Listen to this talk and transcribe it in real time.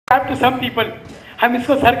To some people, हम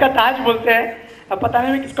इसको sir का ताज बोलते हैं। अब पता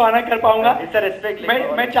नहीं मैं किसको ऑनर कर पाऊंगा।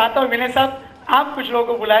 मैं चाहता हूँ विनय साहब आप कुछ लोगों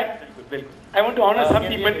को बुलाए। I want to honour some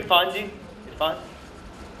people.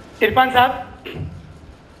 Irfan साहब,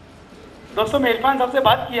 दोस्तों मैं इरफान साहब से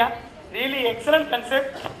बात किया, रियली एक्सलेंट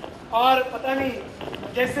कंसेप्ट। और पता नहीं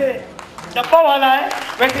जैसे डब्बा वाला है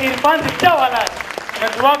वैसे इरफान रिक्शा वाला है। मैं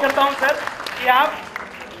दुआ करता हूँ सर कि आप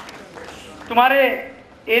तुम्हारे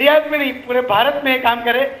एरिया में नहीं पूरे भारत में काम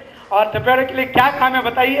करें। और डब्बे के लिए क्या काम है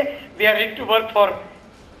बताइए। We are ready to work for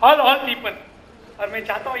all people. और मैं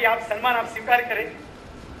चाहता हूँ ये आप सम्मान आप स्वीकार करें।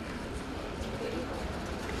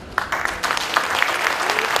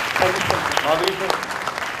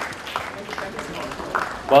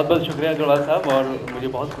 बहुत बहुत शुक्रिया अग्रवाल साहब। और मुझे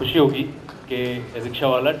बहुत खुशी होगी कि रिक्शा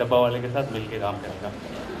वाला डब्बा वाले के साथ मिलकर काम करेगा।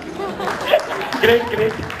 Great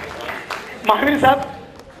great. महावीर साहब,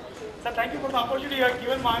 sir, thank you for the opportunity you have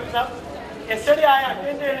given, Mahavir sir. Yesterday I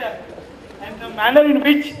attended and the manner in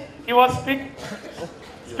which he was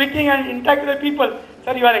speaking and interact with the people,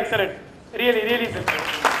 sir, you are excellent. Really, really, sir.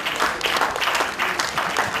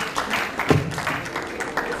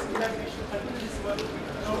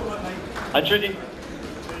 Anshu ji,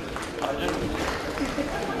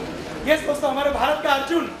 Yes, दोस्तों, हमारे भारत का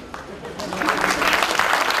Arjun.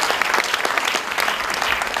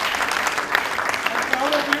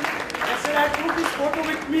 I took this photo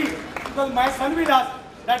with me because my son will ask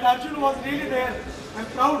that Arjun was really there. I'm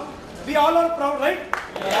proud. We all are proud, right?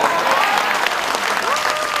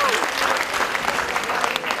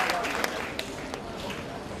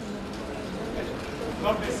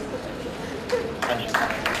 God bless you.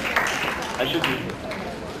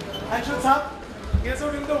 Anshu sir, he is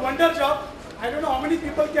doing the wonder job. I don't know how many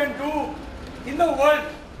people can do in the world.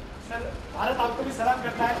 Sir, Bharat आपको भी सलाम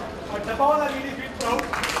करता है और डब्बा वाला really feel proud.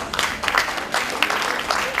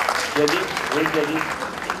 जदी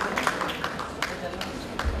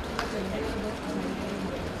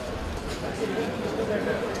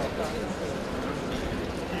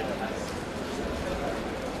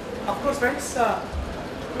Of course, friends,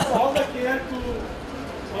 give all the care to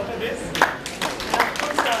water this. Of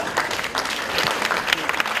course,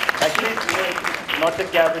 actually not the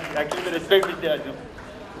cap, actually the respect which they are doing.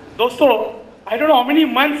 दोस्तों, I don't know how many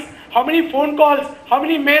months, how many phone calls, how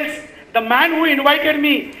many mails. The man who invited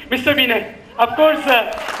me, Mr. Vinay. Of course,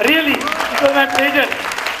 really, it was my pleasure.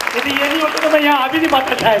 यदि ये नहीं होता तो मैं यहाँ आ भी नहीं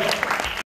पाता शायद।